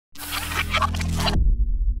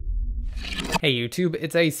Hey YouTube,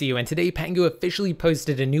 it's ICU, and today Pangu officially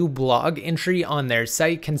posted a new blog entry on their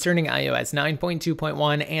site concerning iOS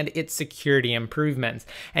 9.2.1 and its security improvements.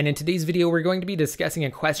 And in today's video, we're going to be discussing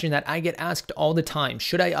a question that I get asked all the time.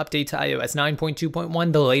 Should I update to iOS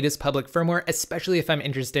 9.2.1, the latest public firmware, especially if I'm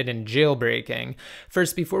interested in jailbreaking?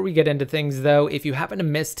 First, before we get into things though, if you happen to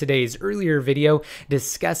miss today's earlier video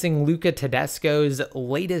discussing Luca Tedesco's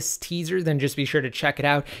latest teaser, then just be sure to check it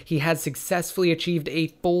out. He has successfully achieved a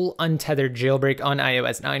full untethered jailbreak on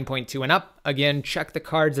iOS 9.2 and up. Again, check the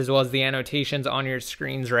cards as well as the annotations on your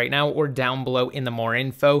screens right now or down below in the more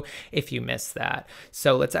info if you missed that.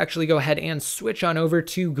 So let's actually go ahead and switch on over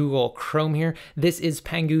to Google Chrome here. This is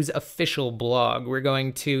Pangu's official blog. We're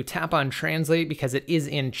going to tap on translate because it is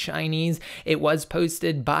in Chinese. It was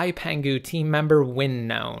posted by Pangu team member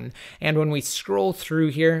Windknown. And when we scroll through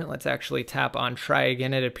here, let's actually tap on try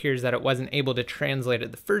again. It appears that it wasn't able to translate it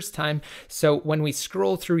the first time. So when we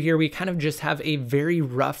scroll through here, we kind of just have a very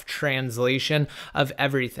rough translation of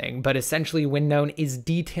everything, but essentially Windknown is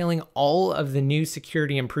detailing all of the new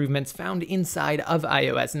security improvements found inside of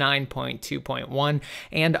iOS 9.2.1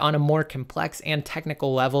 and on a more complex and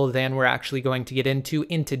technical level than we're actually going to get into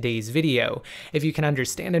in today's video. If you can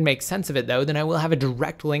understand and make sense of it though, then I will have a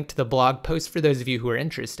direct link to the blog post for those of you who are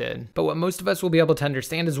interested. But what most of us will be able to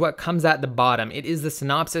understand is what comes at the bottom. It is the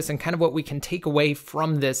synopsis and kind of what we can take away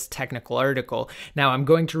from this technical article. Now I'm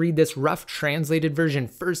going to read this rough translated version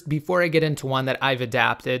first before I get into one that I've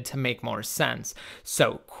adapted to make more sense.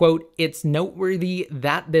 So, quote, "It's noteworthy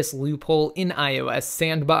that this loophole in iOS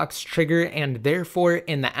sandbox trigger and therefore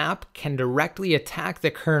in the app can directly attack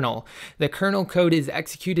the kernel. The kernel code is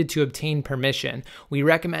executed to obtain permission. We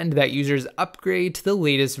recommend that users upgrade to the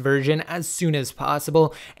latest version as soon as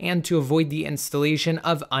possible and to avoid the installation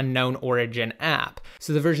of unknown origin app."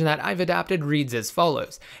 So the version that I've adapted reads as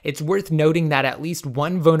follows. "It's worth noting that at least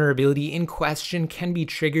one vulnerability in question can be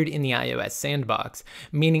triggered in the iOS sandbox,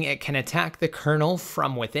 meaning it can attack the kernel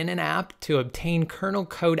from within an app to obtain kernel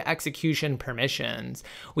code execution permissions.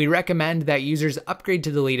 We recommend that users upgrade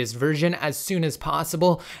to the latest version as soon as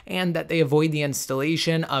possible and that they avoid the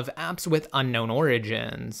installation of apps with unknown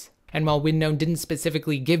origins." And while Windknown didn't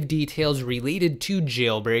specifically give details related to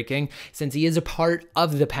jailbreaking, since he is a part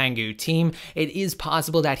of the Pangu team, it is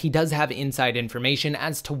possible that he does have inside information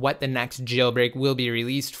as to what the next jailbreak will be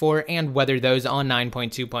released for and whether those on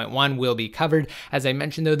 9.2.1 will be covered. As I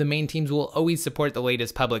mentioned though, the main teams will always support the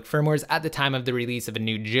latest public firmwares at the time of the release of a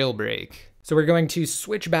new jailbreak. So we're going to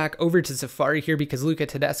switch back over to Safari here because Luca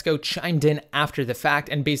Tedesco chimed in after the fact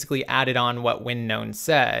and basically added on what Windknown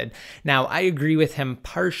said. Now, I agree with him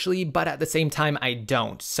partially, but at the same time, I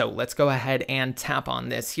don't. So let's go ahead and tap on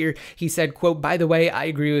this here. He said, quote, "By the way, I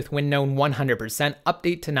agree with Windknown 100%.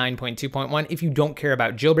 Update to 9.2.1 if you don't care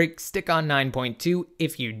about jailbreak. Stick on 9.2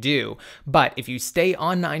 if you do. But if you stay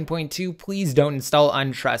on 9.2, please don't install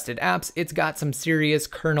untrusted apps. It's got some serious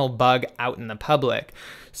kernel bug out in the public."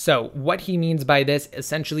 So what he means by this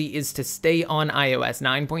essentially is to stay on iOS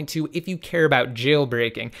 9.2 if you care about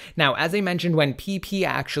jailbreaking. Now, as I mentioned, when PP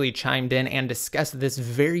actually chimed in and discussed this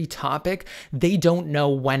very topic, they don't know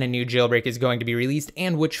when a new jailbreak is going to be released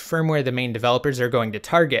and which firmware the main developers are going to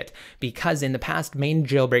target. Because in the past, main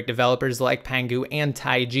jailbreak developers like Pangu and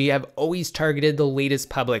Taiji have always targeted the latest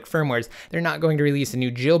public firmwares. They're not going to release a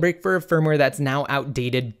new jailbreak for a firmware that's now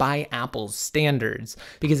outdated by Apple's standards.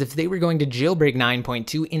 Because if they were going to jailbreak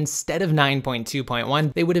 9.2 instead of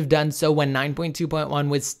 9.2.1, they would have done so when 9.2.1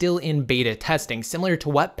 was still in beta testing, similar to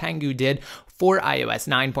what Pangu did for iOS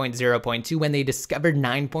 9.0.2 when they discovered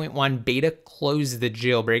 9.1 beta closed the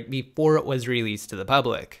jailbreak before it was released to the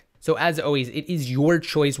public. So as always, it is your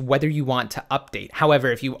choice whether you want to update.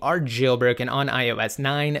 However, if you are jailbroken on iOS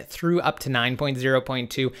 9 through up to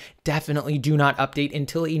 9.0.2, definitely do not update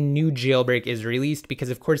until a new jailbreak is released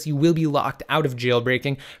because of course you will be locked out of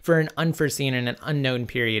jailbreaking for an unforeseen and an unknown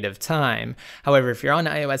period of time. However, if you're on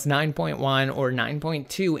iOS 9.1 or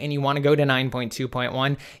 9.2 and you want to go to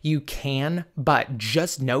 9.2.1, you can, but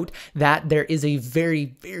just note that there is a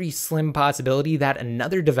very, very slim possibility that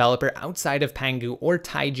another developer outside of Pangu or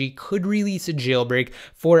Taiji could release a jailbreak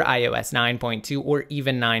for iOS 9.2 or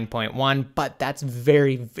even 9.1, but that's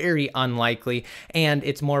very, very unlikely, and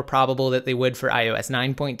it's more probable that they would for iOS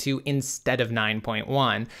 9.2 instead of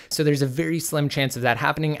 9.1. So there's a very slim chance of that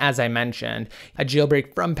happening, as I mentioned. A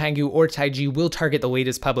jailbreak from Pangu or Taiji will target the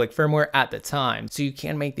latest public firmware at the time, so you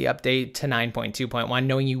can make the update to 9.2.1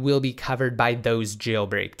 knowing you will be covered by those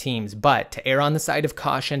jailbreak teams. But to err on the side of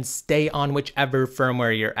caution, stay on whichever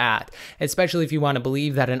firmware you're at, especially if you want to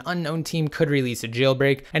believe that an an unknown team could release a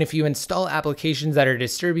jailbreak, and if you install applications that are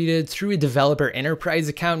distributed through a developer enterprise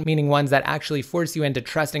account, meaning ones that actually force you into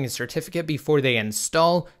trusting getting a certificate before they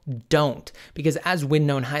install, don't. Because as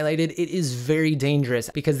Windknown highlighted, it is very dangerous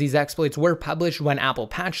because these exploits were published when Apple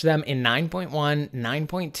patched them in 9.1,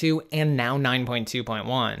 9.2, and now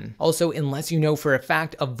 9.2.1. Also, unless you know for a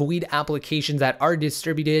fact, avoid applications that are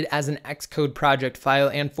distributed as an Xcode project file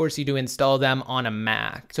and force you to install them on a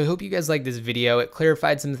Mac. So I hope you guys liked this video. It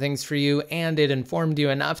clarified some things for you and it informed you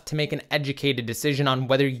enough to make an educated decision on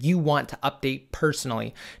whether you want to update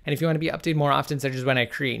personally. And if you want to be updated more often, such as when I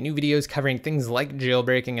create new videos covering things like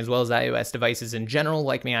jailbreaking as well as iOS devices in general,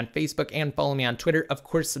 like me on Facebook and follow me on Twitter. Of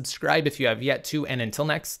course, subscribe if you have yet to, and until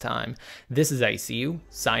next time, this is ICU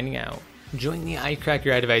signing out. Join the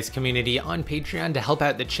iCrackUriDevice community on Patreon to help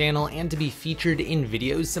out the channel and to be featured in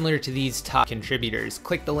videos similar to these top contributors.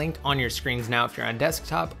 Click the link on your screens now if you're on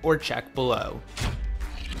desktop, or check below.